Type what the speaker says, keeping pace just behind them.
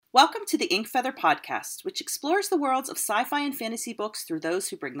Welcome to the Inkfeather Podcast, which explores the worlds of sci-fi and fantasy books through those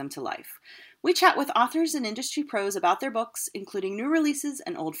who bring them to life. We chat with authors and industry pros about their books, including new releases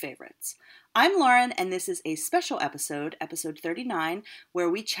and old favorites. I'm Lauren, and this is a special episode, episode 39, where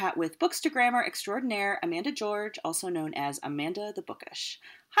we chat with bookstagrammer extraordinaire Amanda George, also known as Amanda the Bookish.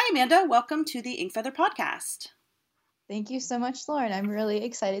 Hi, Amanda. Welcome to the Inkfeather Podcast. Thank you so much, Lauren. I'm really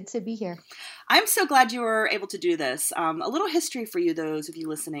excited to be here. I'm so glad you were able to do this. A little history for you, those of you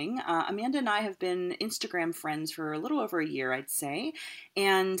listening. Amanda and I have been Instagram friends for a little over a year, I'd say.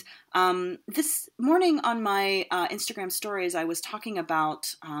 And this morning on my Instagram stories, I was talking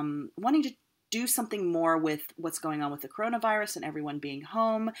about wanting to do something more with what's going on with the coronavirus and everyone being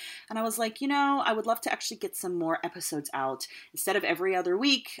home. And I was like, I would love to actually get some more episodes out. Instead of every other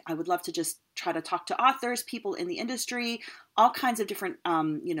week, I would love to just try to talk to authors, people in the industry, all kinds of different,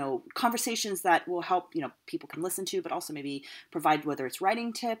 conversations that will help, people can listen to, but also maybe provide whether it's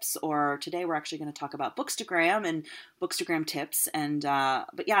writing tips, or today we're actually going to talk about Bookstagram and Bookstagram tips. And,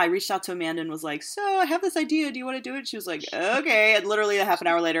 but yeah, I reached out to Amanda and was like, so I have this idea. Do you want to do it? She was like, okay. And literally a half an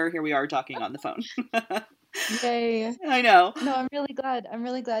hour later, here we are talking on the phone. Yay. I know. No, I'm really glad. I'm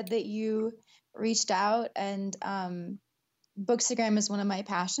really glad that you reached out, and Bookstagram is one of my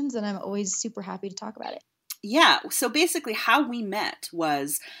passions, and I'm always super happy to talk about it. Yeah. So basically how we met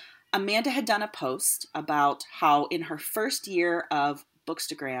was Amanda had done a post about how in her first year of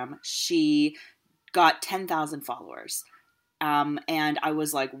Bookstagram, she got 10,000 followers. And I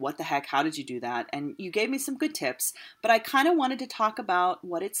was like, what the heck? How did you do that? And you gave me some good tips, but I kind of wanted to talk about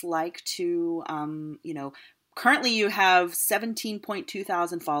what it's like to, currently you have 17.2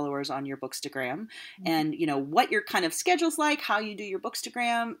 thousand followers on your Bookstagram, and, what your kind of schedule's like, how you do your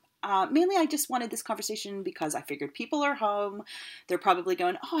Bookstagram. Mainly, I just wanted this conversation because I figured people are home. They're probably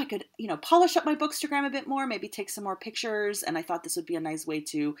going, oh, I could, polish up my Bookstagram a bit more, maybe take some more pictures. And I thought this would be a nice way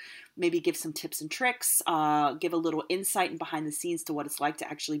to maybe give some tips and tricks, give a little insight and behind the scenes to what it's like to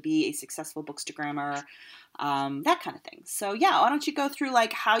actually be a successful Bookstagrammer, that kind of thing. So yeah, why don't you go through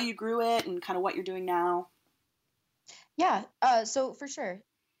like how you grew it and kind of what you're doing now? Yeah, so for sure.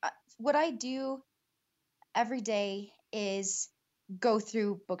 What I do every day is go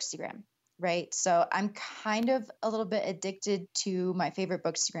through Bookstagram, right? So I'm kind of a little bit addicted to my favorite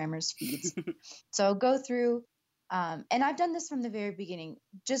Bookstagrammers feeds. So I'll go through, and I've done this from the very beginning,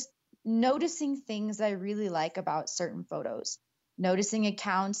 just noticing things I really like about certain photos, noticing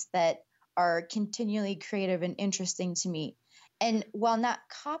accounts that are continually creative and interesting to me. And while not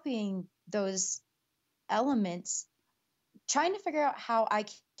copying those elements, trying to figure out how I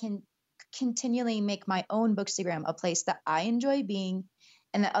can continually make my own Bookstagram a place that I enjoy being,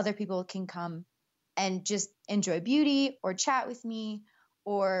 and that other people can come and just enjoy beauty or chat with me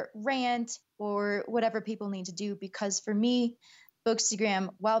or rant or whatever people need to do. Because for me, Bookstagram,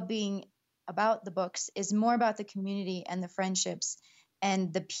 while being about the books, is more about the community and the friendships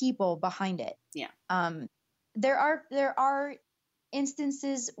and the people behind it. Yeah. There are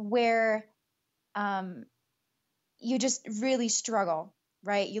instances where you just really struggle,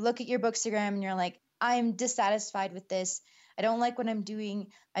 right? You look at your Bookstagram and you're like, I'm dissatisfied with this. I don't like what I'm doing.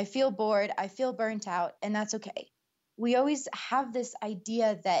 I feel bored. I feel burnt out, and that's okay. We always have this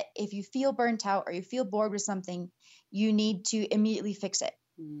idea that if you feel burnt out or you feel bored with something, you need to immediately fix it,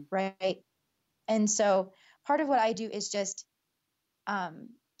 right? And so part of what I do is just, I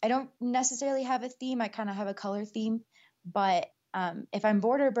don't necessarily have a theme. I kind of have a color theme, but if I'm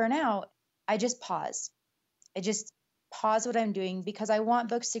bored or burnt out, I just pause. I just pause what I'm doing because I want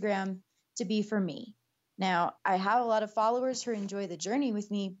Bookstagram to be for me. Now, I have a lot of followers who enjoy the journey with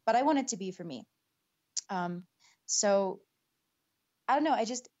me, but I want it to be for me. So I don't know.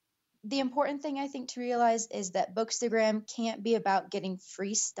 The important thing I think to realize is that Bookstagram can't be about getting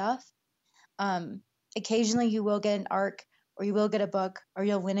free stuff. Occasionally you will get an ARC, or you will get a book, or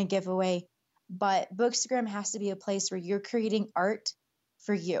you'll win a giveaway, but Bookstagram has to be a place where you're creating art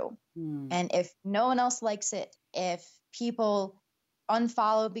for you. And if no one else likes it, if people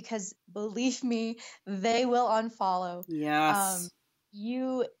unfollow, because believe me, they will unfollow. Yes.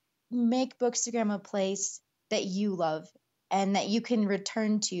 You make Bookstagram a place that you love and that you can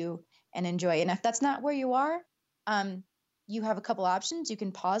return to and enjoy. And if that's not where you are, you have a couple options. You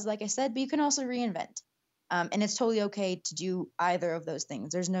can pause, like I said, but you can also reinvent. And it's totally okay to do either of those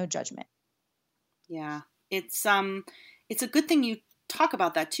things. There's no judgment. Yeah. It's a good thing you talk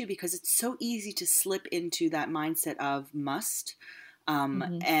about that too, because it's so easy to slip into that mindset of must.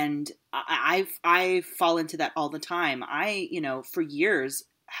 And I fall into that all the time. For years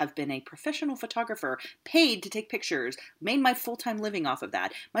have been a professional photographer, paid to take pictures, made my full-time living off of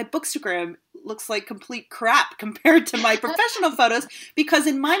that. My Bookstagram looks like complete crap compared to my professional photos, because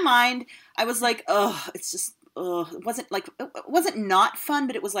in my mind, I was like, oh, it's just, oh, it wasn't not fun,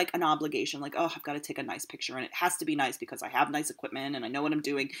 but it was like an obligation. Like, oh, I've got to take a nice picture, and it has to be nice because I have nice equipment and I know what I'm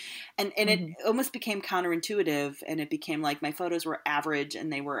doing. And it almost became counterintuitive, and it became like my photos were average,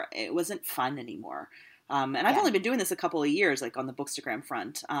 and it wasn't fun anymore. And I've only been doing this a couple of years, like on the Bookstagram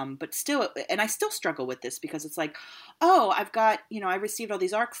front. But still, and I still struggle with this, because it's like, oh, I've got, I received all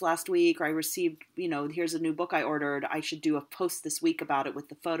these ARCs last week, or I received, here's a new book I ordered. I should do a post this week about it with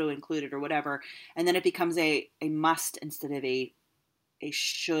the photo included or whatever. And then it becomes a must instead of a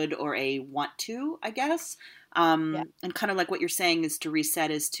should or a want to, I guess. And kind of like what you're saying is to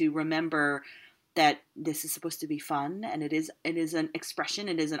reset, is to remember that this is supposed to be fun, and it is an expression,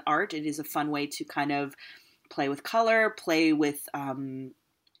 it is an art, it is a fun way to kind of play with color, play with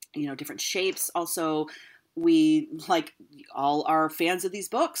different shapes. Also, we all are fans of these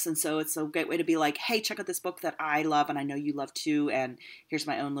books, and so it's a great way to be like, hey, check out this book that I love and I know you love too, and here's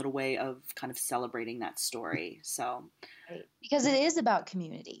my own little way of kind of celebrating that story. So because it is about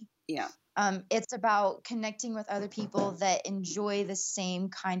community. Yeah. It's about connecting with other people that enjoy the same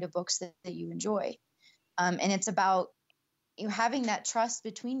kind of books that you enjoy. And it's about having that trust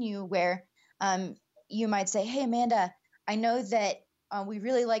between you, where you might say, hey, Amanda, I know that we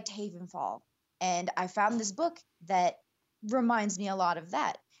really liked Havenfall, and I found this book that reminds me a lot of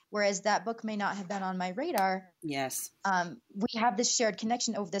that. Whereas that book may not have been on my radar. Yes. We have this shared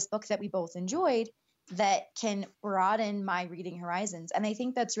connection over this book that we both enjoyed, that can broaden my reading horizons. And I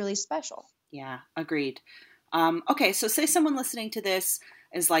think that's really special. Yeah, agreed. Okay, so say someone listening to this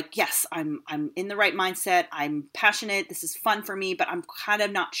is like, yes, I'm in the right mindset. I'm passionate. This is fun for me, but I'm kind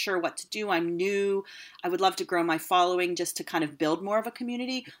of not sure what to do. I'm new. I would love to grow my following just to kind of build more of a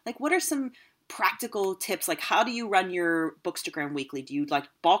community. Like, what are some practical tips? Like, how do you run your Bookstagram weekly? Do you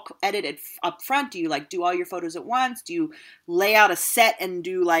bulk edit it up front? Do you do all your photos at once? Do you lay out a set and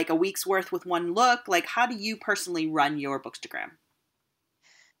do a week's worth with one look? How do you personally run your Bookstagram?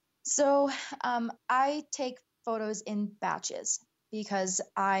 So I take photos in batches, because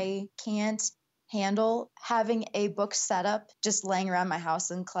I can't handle having a book set up just laying around my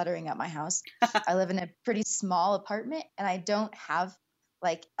house and cluttering up my house. I live in a pretty small apartment, and I don't have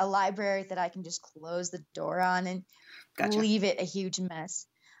a library that I can just close the door on and leave it a huge mess.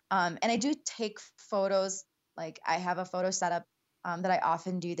 And I do take photos. I have a photo setup that I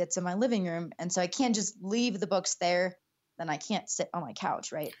often do that's in my living room. And so I can't just leave the books there. Then I can't sit on my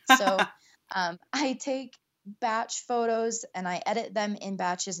couch, right? So I take batch photos and I edit them in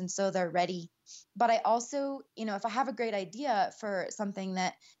batches, and so they're ready. But I also, if I have a great idea for something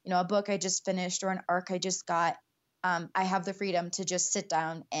that, a book I just finished or an ARC I just got, I have the freedom to just sit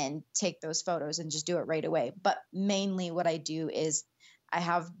down and take those photos and just do it right away. But mainly what I do is I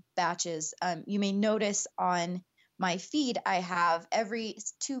have batches. You may notice on my feed, I have every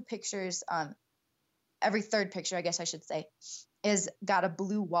 2 pictures, every third picture, I guess I should say, is got a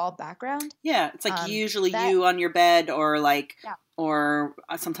blue wall background. Yeah, it's usually you on your bed, or or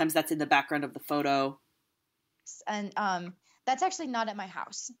sometimes that's in the background of the photo. And that's actually not at my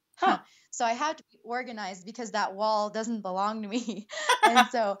house. Huh. So I have to be organized, because that wall doesn't belong to me. And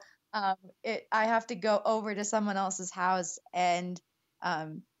so I have to go over to someone else's house, and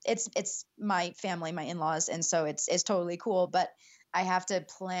it's my family, my in-laws. And so it's totally cool, but I have to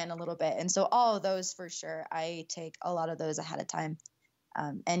plan a little bit. And so all of those, for sure, I take a lot of those ahead of time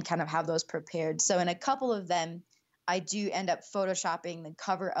and kind of have those prepared. So in a couple of them, I do end up photoshopping the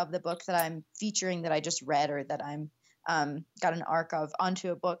cover of the book that I'm featuring, that I just read, or that I'm got an ARC of,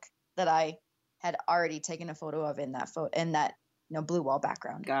 onto a book that I had already taken a photo of in that blue wall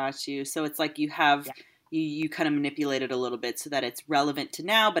background. Got you. So it's like you have you kind of manipulate it a little bit so that it's relevant to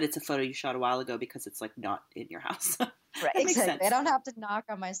now, but it's a photo you shot a while ago because it's not in your house. Right. Exactly. I don't have to knock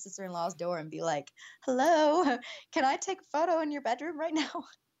on my sister-in-law's door and be like, hello, can I take a photo in your bedroom right now?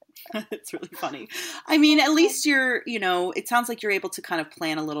 It's really funny. I mean, at least you're, it sounds like you're able to kind of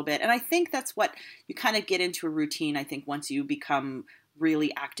plan a little bit. And I think that's what you kind of get into a routine. I think once you become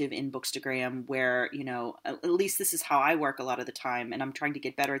really active in Bookstagram, where, at least this is how I work a lot of the time. And I'm trying to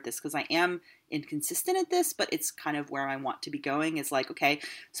get better at this, because I am inconsistent at this, but it's kind of where I want to be going, is okay,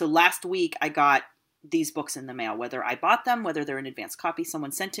 so last week I got these books in the mail, whether I bought them, whether they're an advanced copy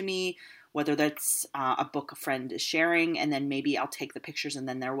someone sent to me, whether that's a book a friend is sharing, and then maybe I'll take the pictures and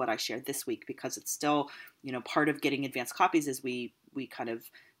then they're what I shared this week, because it's still, part of getting advanced copies is we kind of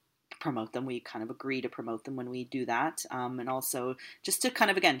promote them. We kind of agree to promote them when we do that. And also just to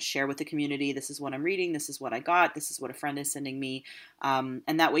kind of, again, share with the community, this is what I'm reading, this is what I got, this is what a friend is sending me. And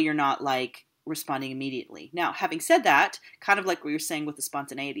that way you're not like responding immediately. Now, having said that, kind of like we were saying with the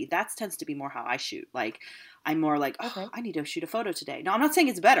spontaneity, that tends to be more how I shoot. Like, I'm more like, oh, I need to shoot a photo today. Now, I'm not saying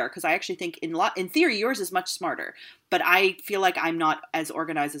it's better, because I actually think in theory, yours is much smarter. But I feel like I'm not as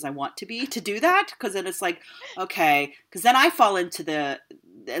organized as I want to be to do that, because then it's like, okay, because then I fall into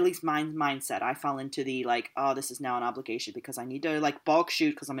at least my mindset, I fall into the like, oh, this is now an obligation because I need to like bulk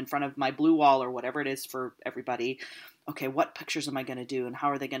shoot because I'm in front of my blue wall or whatever it is for everybody. Okay, what pictures am I going to do, and how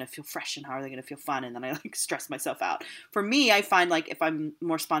are they going to feel fresh, and how are they going to feel fun? And then I like stress myself out. For me, I find like if I'm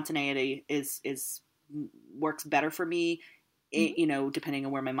more spontaneity is works better for me, you know, depending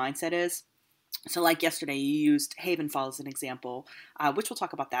on where my mindset is. So like yesterday, you used Havenfall as an example, which we'll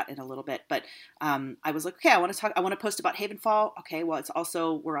talk about that in a little bit. But I was like, okay, I want to post about Havenfall. Okay, well, it's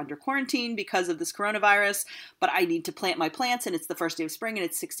also, we're under quarantine because of this coronavirus, but I need to plant my plants, and it's the first day of spring, and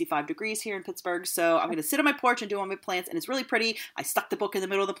it's 65 degrees here in Pittsburgh. So I'm going to sit on my porch and do all my plants, and it's really pretty. I stuck the book in the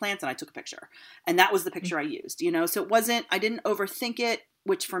middle of the plants, and I took a picture. And that was the picture I used, you know? So I didn't overthink it,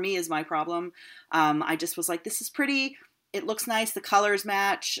 which for me is my problem. I just was like, this is pretty. It looks nice. The colors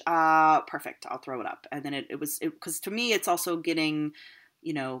match. Perfect. I'll throw it up. And then because to me, it's also getting,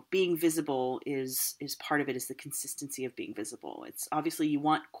 you know, being visible is part of it, is the consistency of being visible. It's obviously you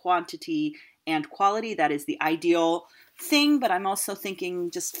want quantity and quality. That is the ideal thing. But I'm also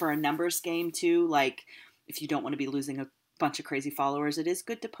thinking just for a numbers game too, like if you don't want to be losing a bunch of crazy followers, it is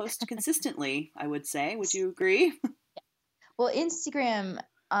good to post consistently, I would say. Would you agree? Well, Instagram,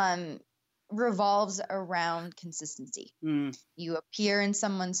 revolves around consistency. You appear in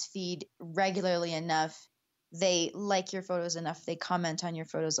someone's feed regularly enough, they like your photos enough, they comment on your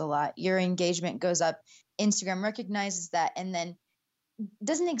photos a lot, your engagement goes up, Instagram recognizes that, and then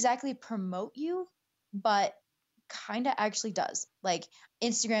doesn't exactly promote you, but kind of actually does. Like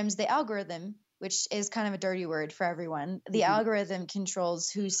Instagram's the algorithm, which is kind of a dirty word for everyone. The algorithm controls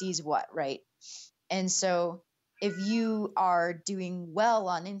who sees what, right? And so if you are doing well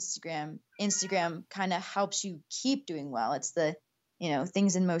on Instagram kind of helps you keep doing well. It's the, you know,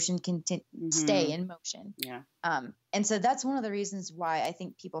 things in motion can stay in motion. Yeah. And so that's one of the reasons why I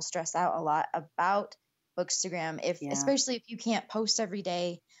think people stress out a lot about Bookstagram. Especially if you can't post every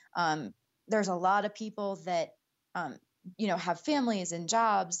day. There's a lot of people that, you know, have families and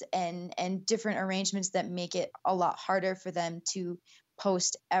jobs and different arrangements that make it a lot harder for them to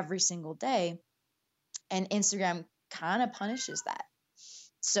post every single day. And Instagram kind of punishes that.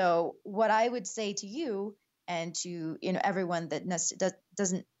 So what I would say to you and to, you know, everyone that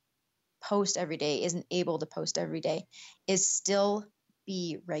doesn't post every day, isn't able to post every day, is still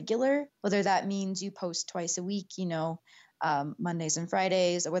be regular, whether that means you post twice a week, you know, Mondays and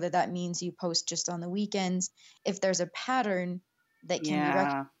Fridays, or whether that means you post just on the weekends. If there's a pattern that can be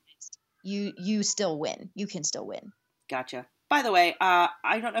recognized, you still win. You can still win. Gotcha. By the way,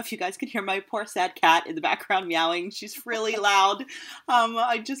 I don't know if you guys can hear my poor sad cat in the background meowing. She's really loud.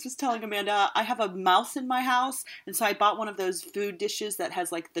 I just was telling Amanda, I have a mouse in my house, and so I bought one of those food dishes that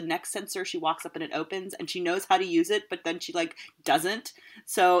has like the neck sensor. She walks up and it opens, and she knows how to use it, but then she like doesn't.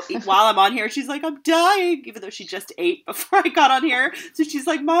 So while I'm on here, she's like, I'm dying, even though she just ate before I got on here. So she's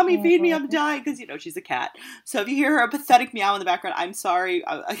like, Mommy, feed me, I'm dying, because, you know, she's a cat. So if you hear her pathetic meow in the background, I'm sorry.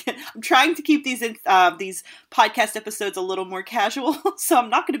 I'm trying to keep these podcast episodes a little more casual, so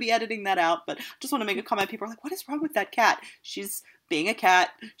I'm not going to be editing that out, but I just want to make a comment. People are like, what is wrong with that cat? She's being a cat.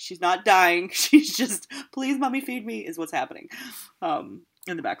 She's not dying. She's just, please, Mommy, feed me, is what's happening in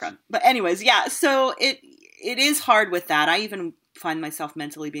the background. But anyways, yeah, so it is hard with that. I even find myself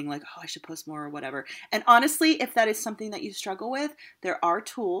mentally being like, oh, I should post more or whatever. And honestly, if that is something that you struggle with, there are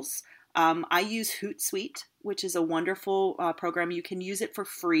tools. I use Hootsuite, which is a wonderful program. You can use it for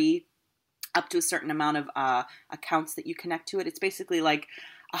free up to a certain amount of accounts that you connect to it. It's basically like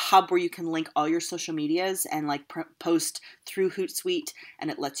a hub where you can link all your social medias and like post through Hootsuite,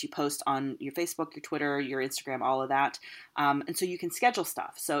 and it lets you post on your Facebook, your Twitter, your Instagram, all of that. And so you can schedule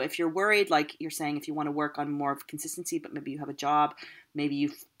stuff. So if you're worried, like you're saying, if you want to work on more of consistency, but maybe you have a job, maybe you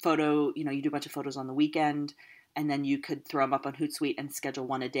do a bunch of photos on the weekend, and then you could throw them up on Hootsuite and schedule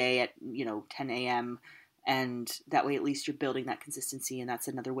one a day at, 10 a.m., and that way, at least you're building that consistency, and that's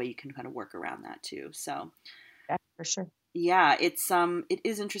another way you can kind of work around that too. So, yeah, for sure. Yeah, it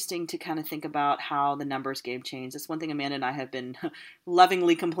is interesting to kind of think about how the numbers game changed. That's one thing Amanda and I have been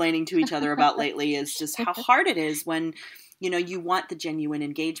lovingly complaining to each other about lately, is just how hard it is when, you want the genuine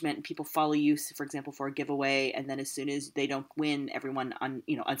engagement and people follow you, for example, for a giveaway, and then as soon as they don't win, everyone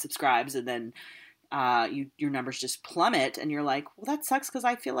unsubscribes, and then your numbers just plummet, and you're like, well, that sucks because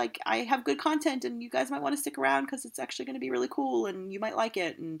I feel like I have good content and you guys might want to stick around because it's actually going to be really cool and you might like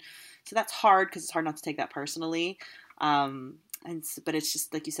it. And so that's hard because it's hard not to take that personally. But it's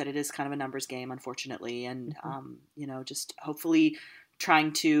just, like you said, it is kind of a numbers game, unfortunately. And, just hopefully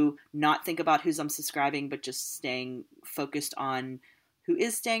trying to not think about who's unsubscribing, but just staying focused on who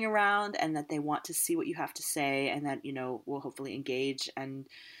is staying around and that they want to see what you have to say, and that, will hopefully engage and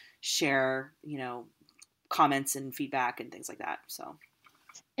share, comments and feedback and things like that. So,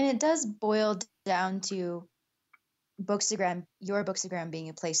 and it does boil down to Bookstagram, your Bookstagram being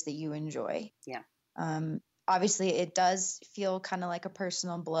a place that you enjoy. Yeah. Obviously it does feel kind of like a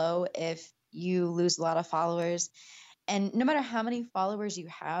personal blow if you lose a lot of followers. And no matter how many followers you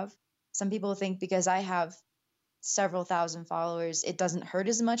have, some people think because I have several thousand followers, it doesn't hurt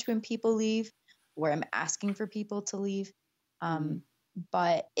as much when people leave, or I'm asking for people to leave.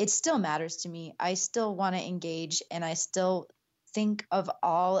 But it still matters to me. I still want to engage, and I still think of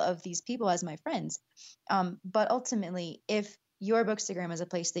all of these people as my friends. But ultimately, if your Bookstagram is a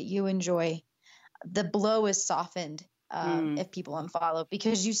place that you enjoy, the blow is softened if people unfollow,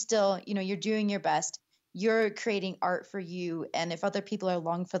 because you still, you're doing your best. You're creating art for you. And if other people are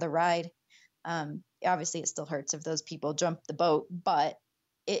along for the ride, obviously it still hurts if those people jump the boat, but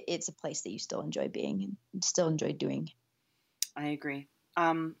it's a place that you still enjoy being and still enjoy doing. I agree.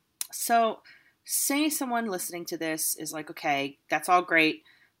 So say someone listening to this is like, okay, that's all great,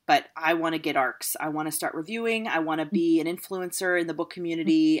 but I want to get ARCs. I want to start reviewing. I want to be an influencer in the book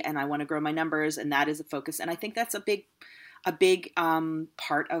community, and I want to grow my numbers, and that is a focus. And I think that's a big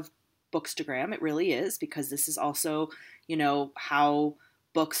part of Bookstagram. It really is, because this is also, how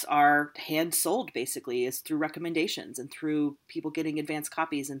books are hand sold, basically, is through recommendations and through people getting advanced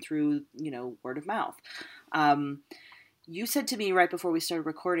copies and through, word of mouth. You said to me right before we started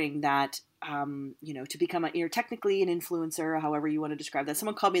recording that, to become you're technically an influencer, however you want to describe that.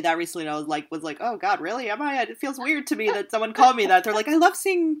 Someone called me that recently, and I was like, oh God, really? Am I? It feels weird to me that someone called me that. They're like, I love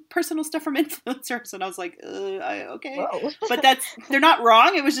seeing personal stuff from influencers. And I was like, okay. But they're not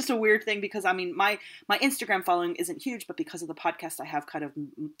wrong. It was just a weird thing because, my Instagram following isn't huge, but because of the podcast, I have kind of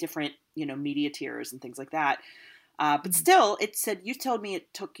different, media tiers and things like that. But still, it said, you told me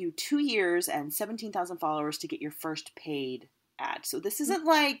it took you 2 years and 17,000 followers to get your first paid ad. So this isn't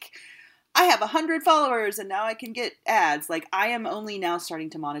like I have 100 followers and now I can get ads. Like, I am only now starting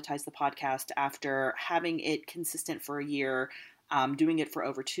to monetize the podcast after having it consistent for a year, doing it for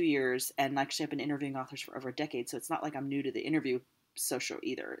over 2 years. And actually I've been interviewing authors for over a decade. So it's not like I'm new to the interview social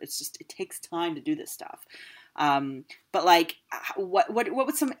either. It's just, it takes time to do this stuff. But like, what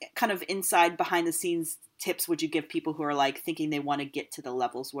would some kind of inside behind the scenes tips would you give people who are like thinking they want to get to the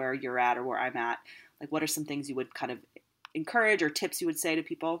levels where you're at or where I'm at? Like, what are some things you would kind of encourage or tips you would say to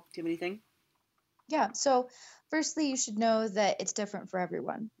people? Do you have anything? Yeah. So firstly, you should know that it's different for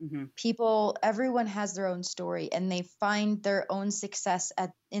everyone. Everyone has their own story, and they find their own success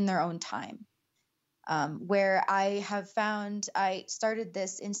in their own time. Where I have found, I started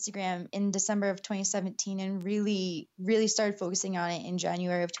this Instagram in December of 2017 and really, really started focusing on it in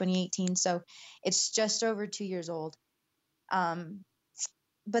January of 2018. So it's just over 2 years old.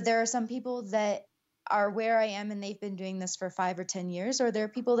 But there are some people that are where I am and they've been doing this for 5 or 10 years, or there are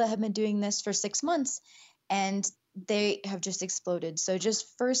people that have been doing this for 6 months and they have just exploded. So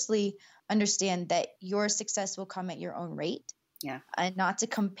just firstly, understand that your success will come at your own rate. Yeah. And not to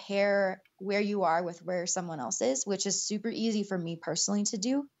compare where you are with where someone else is, which is super easy for me personally to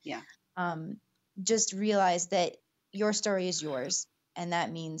do. Yeah. Just realize that your story is yours. And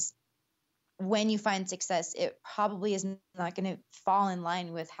that means when you find success, it probably is not going to fall in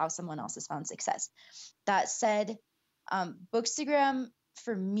line with how someone else has found success. That said, Bookstagram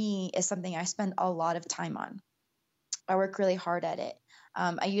for me is something I spend a lot of time on. I work really hard at it.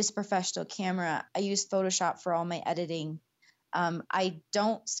 I use a professional camera. I use Photoshop for all my editing. I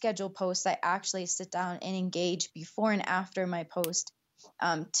don't schedule posts. I actually sit down and engage before and after my post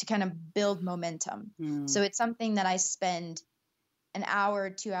to kind of build momentum. So it's something that I spend an hour,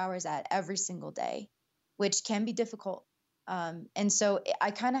 2 hours at every single day, which can be difficult. And so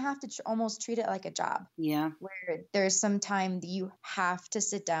I kind of have to almost treat it like a job. Yeah. Where there's some time that you have to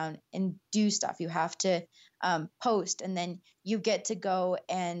sit down and do stuff. You have to post, and then you get to go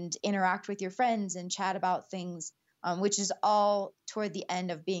and interact with your friends and chat about things. Which is all toward the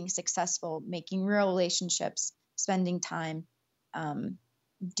end of being successful, making real relationships, spending time,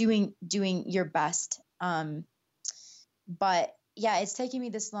 doing your best. But yeah, it's taken me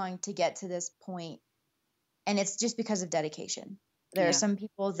this long to get to this point, and it's just because of dedication. There are some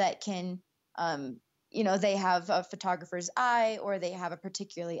people that can, they have a photographer's eye, or they have a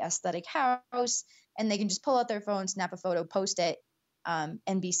particularly aesthetic house. and they can just pull out their phone, snap a photo, post it,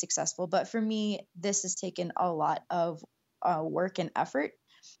 and be successful. But for me, this has taken a lot of work and effort.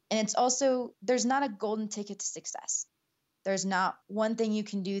 And it's also, there's not a golden ticket to success. There's not one thing you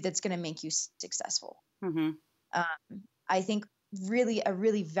can do that's going to make you successful. Mm-hmm. I think really a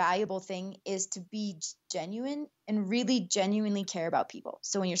really valuable thing is to be genuine and really genuinely care about people.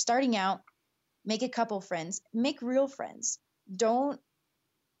 So when you're starting out, make a couple friends, make real friends. Don't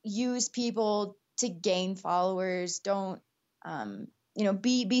use people to gain followers. Don't,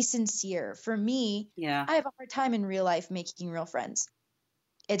 be sincere. For me, Yeah. I have a hard time in real life making real friends.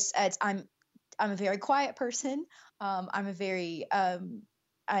 I'm a very quiet person. I'm a very,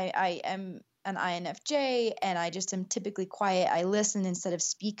 I am an INFJ, and I just am typically quiet. I listen instead of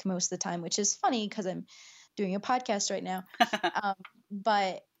speak most of the time, which is funny because I'm doing a podcast right now.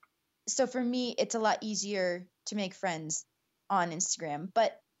 But so for me, it's a lot easier to make friends on Instagram,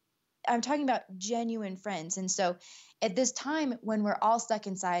 but I'm talking about genuine friends. And so at this time when we're all stuck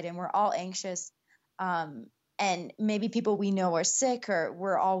inside and we're all anxious, and maybe people we know are sick, or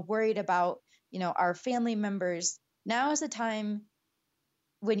we're all worried about, our family members, now is the time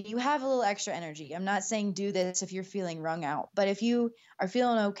when you have a little extra energy. I'm not saying do this if you're feeling wrung out, but if you are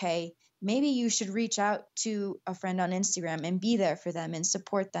feeling okay, maybe you should reach out to a friend on Instagram and be there for them and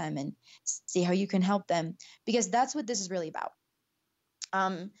support them and see how you can help them, because that's what this is really about.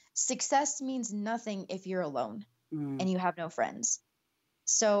 Success means nothing if you're alone and you have no friends.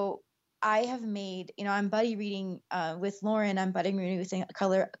 So I have made, I'm buddy reading with Lauren. I'm buddy reading with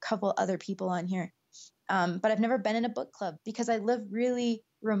a couple other people on here. But I've never been in a book club because I live really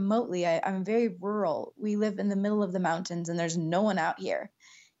remotely. I'm very rural. We live in the middle of the mountains and there's no one out here.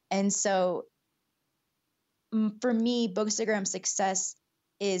 And so for me, Bookstagram success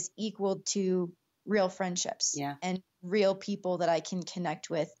is equal to real friendships and real people that I can connect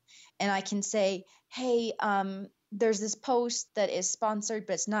with. And I can say, hey, there's this post that is sponsored,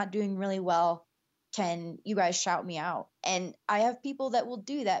 but it's not doing really well. Can you guys shout me out? And I have people that will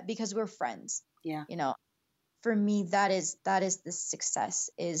do that because we're friends. Yeah. For me, that is the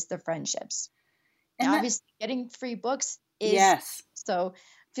success, is the friendships. And obviously getting free books is so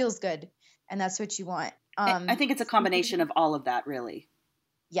feels good. And that's what you want. I think it's a combination of all of that, really.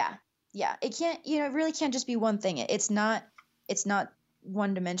 Yeah. Yeah. It can't, it really can't just be one thing. It's not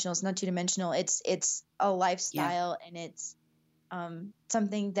one dimensional. It's not two dimensional. It's a lifestyle, and it's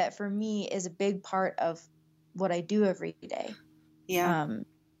something that for me is a big part of what I do every day. Yeah.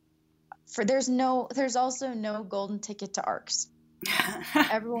 There's also no golden ticket to ARCs.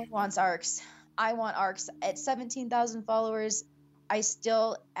 Everyone wants ARCs. I want ARCs. At 17,000 followers, I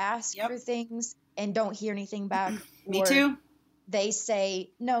still ask for things and don't hear anything back. Me too. They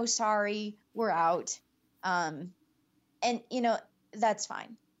say, no, sorry, we're out. And that's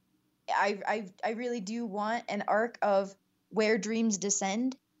fine. I really do want an ARC of Where Dreams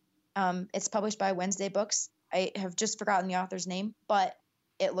Descend. It's published by Wednesday Books. I have just forgotten the author's name, but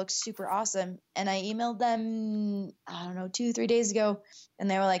it looks super awesome. And I emailed them, 2-3 days ago, and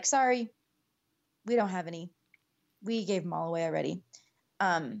they were like, sorry, we don't have any. We gave them all away already.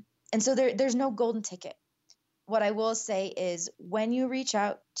 And so there's no golden ticket. What I will say is, when you reach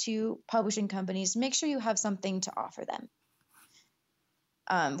out to publishing companies, make sure you have something to offer them.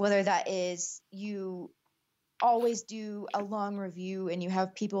 Whether that is you always do a long review and you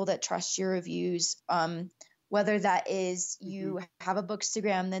have people that trust your reviews, whether that is you have a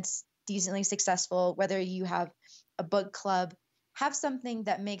Bookstagram that's decently successful, whether you have a book club, have something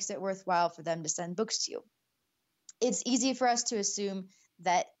that makes it worthwhile for them to send books to you. It's easy for us to assume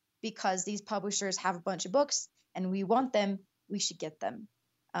that because these publishers have a bunch of books and we want them, we should get them.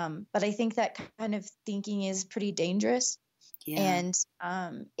 But I think that kind of thinking is pretty dangerous. Yeah. And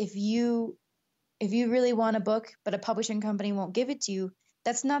if you really want a book, but a publishing company won't give it to you,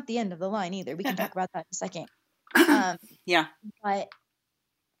 that's not the end of the line either. We can talk about that in a second. But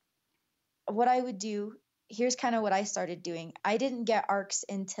what I would do, here's kind of what I started doing. I didn't get ARCs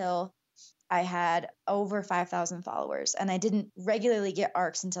until I had over 5,000 followers, and I didn't regularly get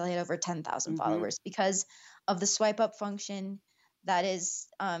ARCs until I had over 10,000 followers because of the swipe up function. That is,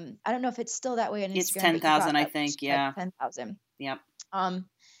 I don't know if it's still that way on Instagram. It's 10,000, I think. Yeah. 10,000. Yep.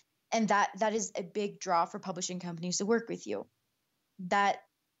 And that is a big draw for publishing companies to work with you. That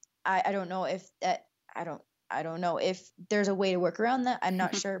I don't know if that, I don't know if there's a way to work around that. I'm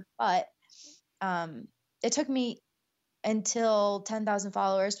not sure, but it took me until 10,000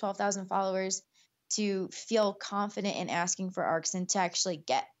 followers, 12,000 followers to feel confident in asking for ARCs and to actually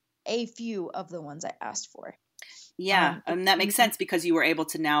get a few of the ones I asked for. Yeah, and that makes sense because you were able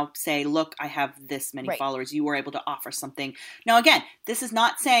to now say, look, I have this many Right. followers. You were able to offer something. Now, again, this is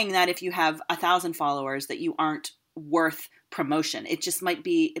not saying that if you have 1,000 followers that you aren't worth promotion. It just might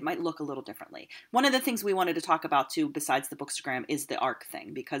be, it might look a little differently. One of the things we wanted to talk about too, besides the Bookstagram, is the ARC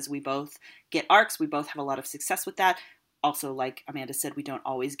thing, because we both get ARCs. We both have a lot of success with that. Also, like Amanda said, we don't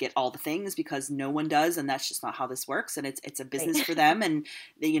always get all the things because no one does, and that's just not how this works. And it's a business Right. for them, and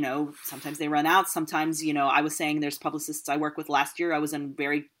they, sometimes they run out. Sometimes, I was saying there's publicists I worked with last year. I was in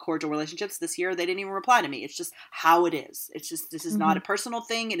very cordial relationships. This year, they didn't even reply to me. It's just how it is. It's just, this is not a personal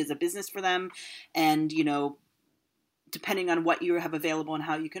thing. It is a business for them, and depending on what you have available and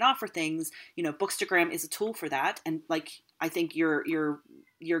how you can offer things, Bookstagram is a tool for that. And like, I think your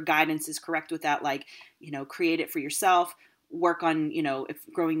guidance is correct with that. Like, create it for yourself, work on, if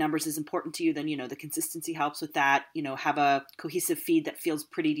growing numbers is important to you, then, the consistency helps with that, have a cohesive feed that feels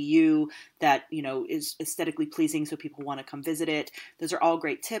pretty to you, that, is aesthetically pleasing so people want to come visit it. Those are all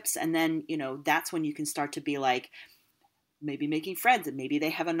great tips. And then, that's when you can start to be like, maybe making friends, and maybe they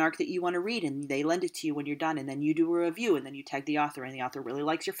have an ARC that you want to read and they lend it to you when you're done, and then you do a review, and then you tag the author, and the author really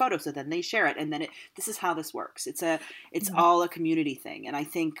likes your photo, so then they share it, and then this is how this works. It's all a community thing. And I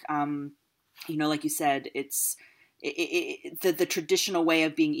think like you said, it's the traditional way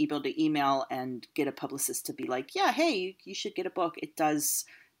of being able to email and get a publicist to be like, yeah, hey, you should get a book. It does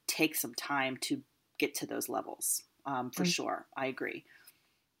take some time to get to those levels, for sure. I agree.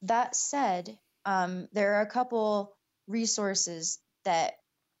 That said, there are a couple resources that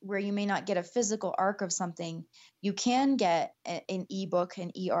where you may not get a physical ARC of something, you can get an ebook,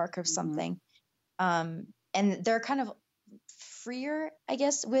 an e-ARC of something. And they're kind of freer, I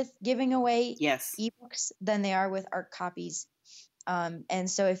guess, with giving away ebooks than they are with ARC copies. And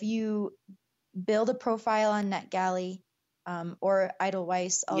so if you build a profile on NetGalley or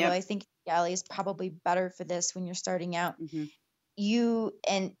Edelweiss, although I think Galley is probably better for this when you're starting out, you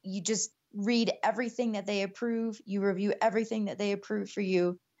just read everything that they approve, you review everything that they approve for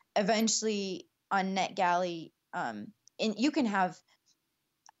you. Eventually on NetGalley, and you can have,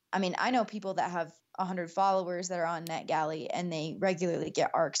 I know people that have 100 followers that are on NetGalley and they regularly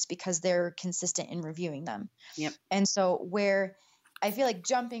get ARCs because they're consistent in reviewing them. Yep. And so where I feel like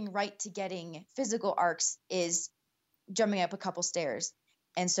jumping right to getting physical ARCs is jumping up a couple stairs.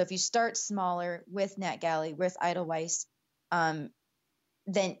 And so if you start smaller with NetGalley, with Edelweiss,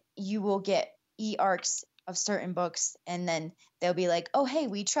 then you will get e-ARCs of certain books, and then they'll be like, oh, hey,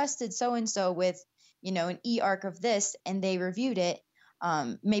 we trusted so-and-so with, an e-ARC of this, and they reviewed it.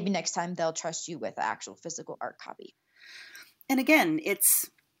 Maybe next time they'll trust you with an actual physical ARC copy. And again, it's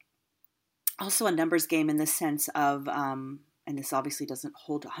also a numbers game in the sense of, and this obviously doesn't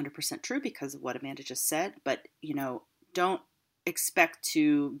hold 100% true because of what Amanda just said, but, don't expect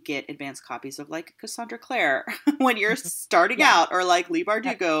to get advanced copies of like Cassandra Clare when you're starting out, or like Leigh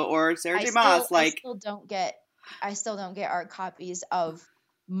Bardugo or Sarah J. Maas. I still don't get ARC copies of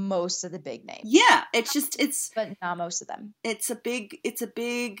most of the big names. Yeah, but not most of them. It's a big, it's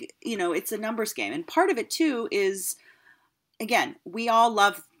a numbers game. And part of it too is, again, we all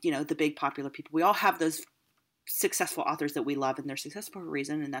love, the big popular people. We all have those successful authors that we love, and they're successful for a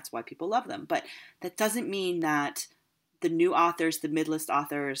reason, and that's why people love them. But that doesn't mean that the new authors, the mid-list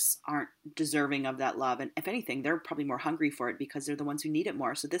authors, aren't deserving of that love. And if anything, they're probably more hungry for it because they're the ones who need it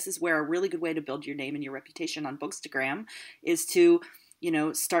more. So this is where a really good way to build your name and your reputation on Bookstagram is to,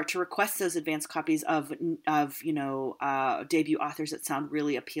 start to request those advanced copies of debut authors that sound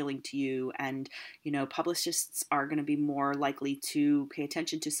really appealing to you. And, publicists are going to be more likely to pay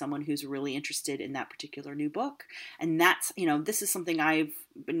attention to someone who's really interested in that particular new book. And that's, this is something I've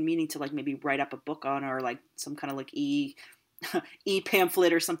been meaning to like maybe write up a book on, or like some kind of like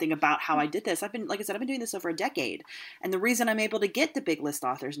e-pamphlet or something about how I did this. I've been doing this over a decade. And the reason I'm able to get the big list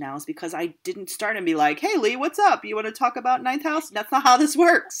authors now is because I didn't start and be like, hey, Leigh, what's up? You want to talk about Ninth House? That's not how this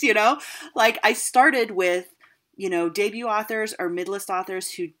works, Like I started with, debut authors or mid-list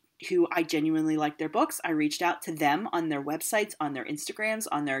authors who I genuinely liked their books. I reached out to them on their websites, on their Instagrams,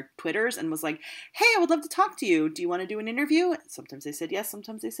 on their Twitters, and was like, hey, I would love to talk to you. Do you want to do an interview? Sometimes they said yes,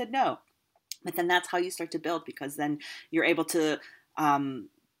 sometimes they said no. But then that's how you start to build, because then you're able to,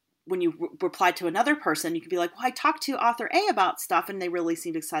 when you reply to another person, you can be like, well, I talked to author A about stuff and they really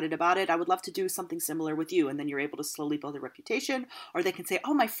seemed excited about it. I would love to do something similar with you. And then you're able to slowly build a reputation. Or they can say,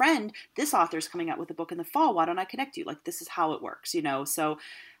 oh, my friend, this author's coming out with a book in the fall. Why don't I connect you? Like, this is how it works, So,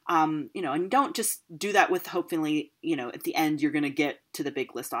 and don't just do that with hopefully, at the end you're going to get to the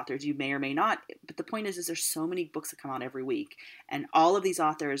big list authors. You may or may not. But the point is there's so many books that come out every week. And all of these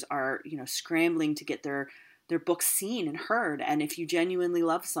authors are, scrambling to get their their books seen and heard. And if you genuinely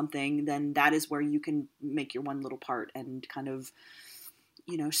love something, then that is where you can make your one little part and kind of,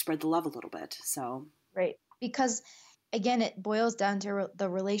 spread the love a little bit. So Right. Because again, it boils down to the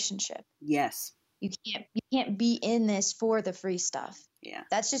relationship. yes. You can't be in this for the free stuff. Yeah.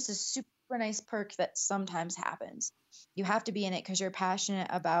 That's just a super nice perk that sometimes happens. You have to be in it because you're passionate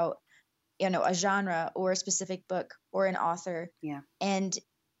about, a genre or a specific book or an author. Yeah. And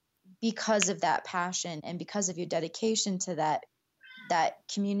because of that passion and because of your dedication to that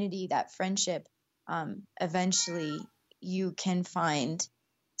community, that friendship, eventually you can find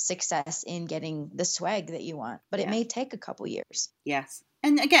success in getting the swag that you want, but it may take a couple years. Yes.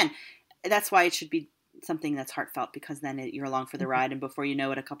 And again, that's why it should be something that's heartfelt, because then you're along for the ride, and before you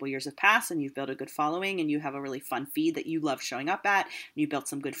know it, a couple years have passed and you've built a good following and you have a really fun feed that you love showing up at, and you built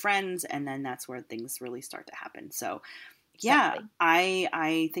some good friends, and then that's where things really start to happen. So yeah, exactly.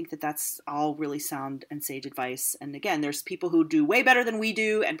 I think that that's all really sound and sage advice. And again, there's people who do way better than we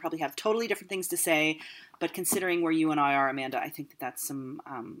do and probably have totally different things to say. But considering where you and I are, Amanda, I think that that's some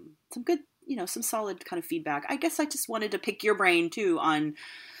good, some solid kind of feedback. I guess I just wanted to pick your brain too on,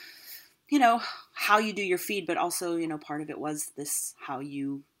 how you do your feed, but also, part of it was this, how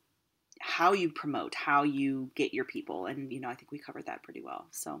you promote, how you get your people. And, I think we covered that pretty well.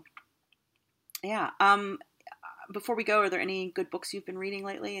 So yeah. Before we go, are there any good books you've been reading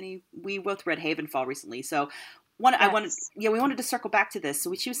lately? We both read Havenfall recently. So we wanted to circle back to this.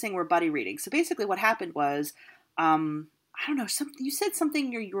 So she was saying we're buddy reading. So basically what happened was, I don't know, you said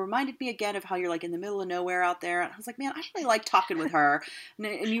something, you reminded me again of how you're like in the middle of nowhere out there. And I was like, man, I really like talking with her.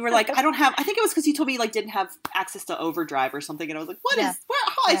 And you were like, I think it was because you told me you like didn't have access to Overdrive or something. And I was like,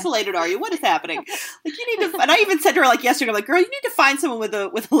 how isolated are you? What is happening? Like you need to, and I even said to her like yesterday, I'm like, girl, you need to find someone with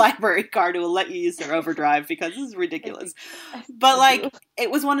a library card who will let you use their Overdrive, because this is ridiculous. But like, it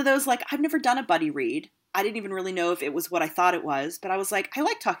was one of those, like, I've never done a buddy read. I didn't even really know if it was what I thought it was, but I was like, I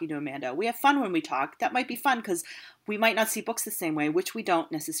like talking to Amanda. We have fun when we talk. That might be fun because we might not see books the same way, which we don't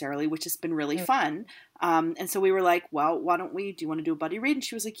necessarily, which has been really fun. And so we were like, well, do you want to do a buddy read? And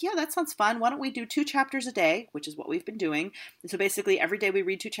she was like, yeah, that sounds fun. Why don't we do 2 chapters a day, which is what we've been doing. And so basically every day we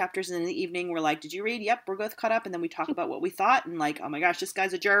read 2 chapters, and in the evening we're like, did you read? Yep, we're both caught up. And then we talk about what we thought and like, oh my gosh, this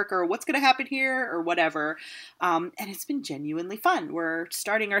guy's a jerk, or what's going to happen here, or whatever. And it's been genuinely fun. We're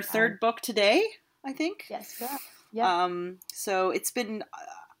starting our 3rd book today, I think. Yes. Yeah. So it's been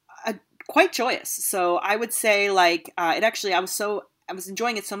quite joyous. So I would say like it actually, I was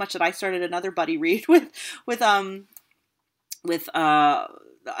enjoying it so much that I started another buddy read with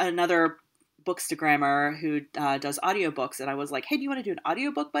another bookstagrammer who does audiobooks, and I was like, hey, do you want to do an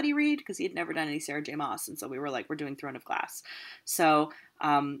audiobook buddy read? Because he had never done any Sarah J. Maas, and so we were like, we're doing Throne of Glass. So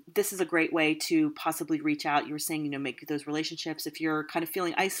this is a great way to possibly reach out. You were saying, make those relationships. If you're kind of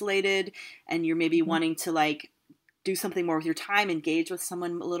feeling isolated and you're maybe wanting to like do something more with your time, engage with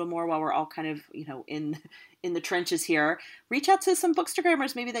someone a little more while we're all kind of, in the trenches here, reach out to some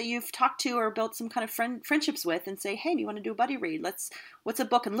bookstagrammers maybe that you've talked to or built some kind of friendships with, and say, hey, do you want to do a buddy read? What's a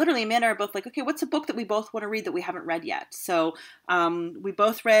book? And literally Amanda are both like, okay, what's a book that we both want to read that we haven't read yet? So we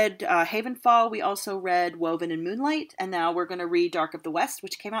both read Havenfall. We also read Woven in Moonlight. And now we're going to read Dark of the West,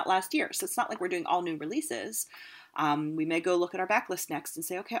 which came out last year. So it's not like we're doing all new releases. We may go look at our backlist next and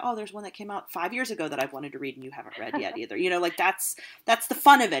say, okay, there's one that came out 5 years ago that I've wanted to read and you haven't read yet either. Like that's the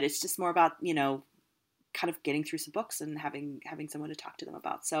fun of it. It's just more about, kind of getting through some books and having someone to talk to them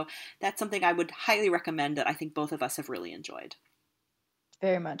about. So that's something I would highly recommend that I think both of us have really enjoyed.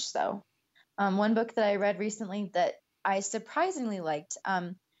 Very much so. One book that I read recently that I surprisingly liked,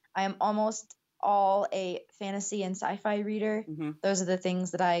 I am almost all a fantasy and sci-fi reader. Mm-hmm. Those are the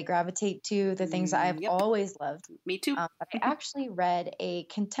things that I gravitate to, the things that I've always loved. Me too. But I actually read a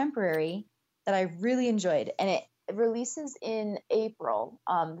contemporary that I really enjoyed, and it releases in April,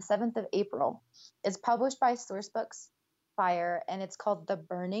 the 7th of April. It's published by Sourcebooks Fire, and it's called The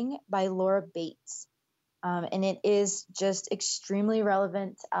Burning by Laura Bates. And it is just extremely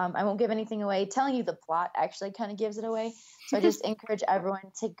relevant. I won't give anything away. Telling you the plot actually kind of gives it away. So I just encourage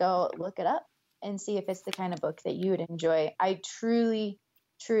everyone to go look it up and see if it's the kind of book that you would enjoy. I truly,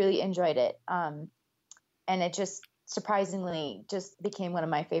 truly enjoyed it. And it just surprisingly just became one of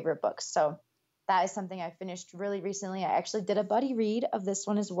my favorite books. So that is something I finished really recently. I actually did a buddy read of this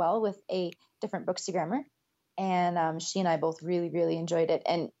one as well with a different bookstagrammer. And she and I both really, really enjoyed it.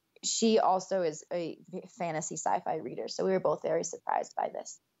 And she also is a fantasy sci-fi reader. So we were both very surprised by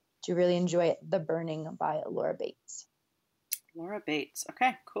this. To really enjoy it, The Burning by Laura Bates. Laura Bates.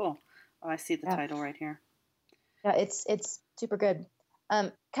 Okay, cool. Oh, I see the title right here. Yeah, it's super good.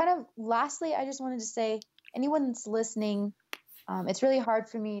 Kind of lastly, I just wanted to say, anyone that's listening, it's really hard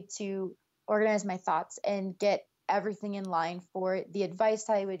for me to organize my thoughts and get everything in line for the advice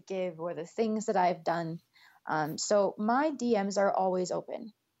I would give or the things that I've done. So my DMs are always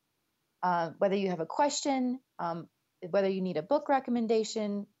open. Whether you have a question, whether you need a book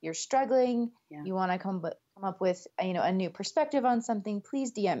recommendation, you're struggling, you want to come up with a new perspective on something,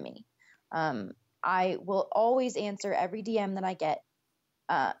 please DM me. I will always answer every DM that I get.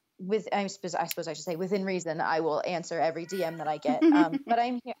 I suppose I should say within reason. I will answer every DM that I get. But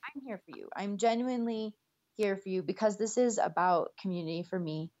I'm here for you. I'm genuinely here for you because this is about community for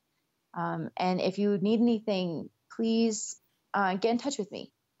me. And if you need anything, please get in touch with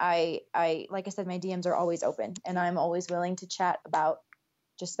me. I like I said, my DMs are always open, and I'm always willing to chat about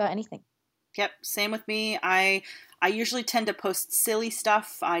just about anything. Yep, same with me. I usually tend to post silly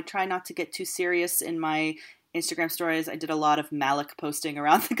stuff. I try not to get too serious in my Instagram stories. I did a lot of Malik posting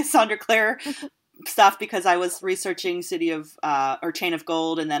around the Cassandra Clare stuff because I was researching Chain of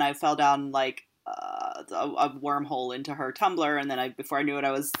Gold, and then I fell down like a wormhole into her Tumblr, and then before I knew it,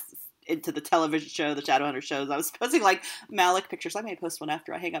 I was into the television show, the Shadowhunter shows. I was posting like Malik pictures. I may post one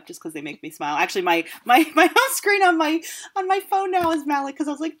after I hang up just because they make me smile. Actually, my home screen on my phone now is Malik because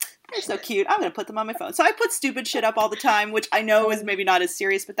I was like, they're so cute. I'm gonna put them on my phone. So I put stupid shit up all the time, which I know is maybe not as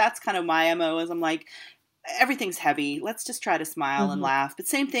serious, but that's kind of my MO. Is I'm like, everything's heavy. Let's just try to smile and laugh. But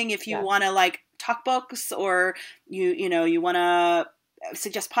same thing if you want to like talk books or you want to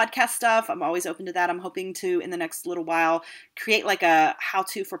suggest podcast stuff. I'm always open to that. I'm hoping to, in the next little while, create like a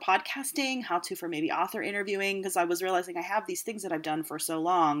how-to for podcasting, how-to for maybe author interviewing, because I was realizing I have these things that I've done for so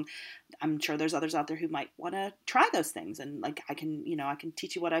long. I'm sure there's others out there who might want to try those things, and like I can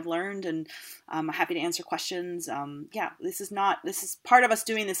teach you what I've learned, and I'm happy to answer questions. This is part of us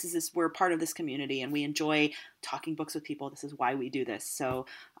doing this. We're part of this community, and we enjoy talking books with people. This is why we do this. So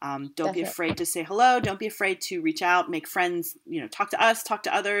don't be afraid to say hello. Don't be afraid to reach out, make friends. Talk to us, talk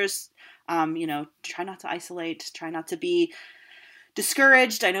to others. Try not to isolate. Try not to be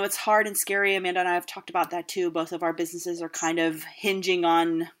discouraged. I know it's hard and scary. Amanda and I have talked about that too. Both of our businesses are kind of hinging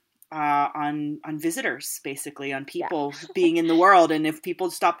on visitors, basically, on people being in the world. And if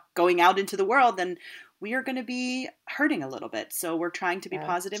people stop going out into the world, then we are going to be hurting a little bit. So we're trying to be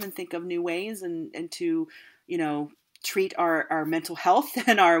positive and think of new ways and to, treat our mental health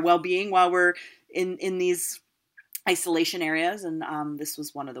and our well-being while we're in these isolation areas. And this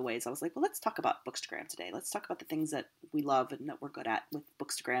was one of the ways I was like, well, let's talk about Bookstagram today. Let's talk about the things that we love and that we're good at with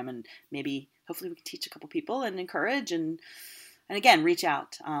Bookstagram, and maybe hopefully we can teach a couple people and encourage and again, reach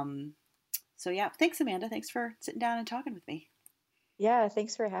out. Thanks, Amanda. Thanks for sitting down and talking with me. Yeah,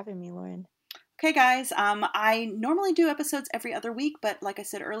 thanks for having me, Lauren. Okay, guys, I normally do episodes every other week, but like I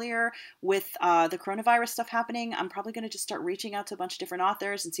said earlier, with the coronavirus stuff happening, I'm probably going to just start reaching out to a bunch of different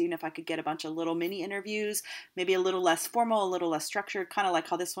authors and seeing if I could get a bunch of little mini interviews, maybe a little less formal, a little less structured, kind of like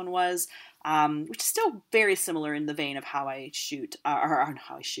how this one was, which is still very similar in the vein of how I shoot, or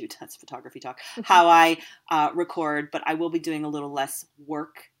how I shoot, that's photography talk, how I record, but I will be doing a little less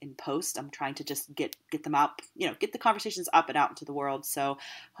work in post. I'm trying to just get them up, get the conversations up and out into the world. So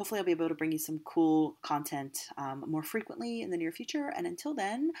hopefully I'll be able to bring you some cool content more frequently in the near future. And until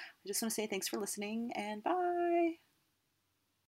then, I just want to say thanks for listening and bye.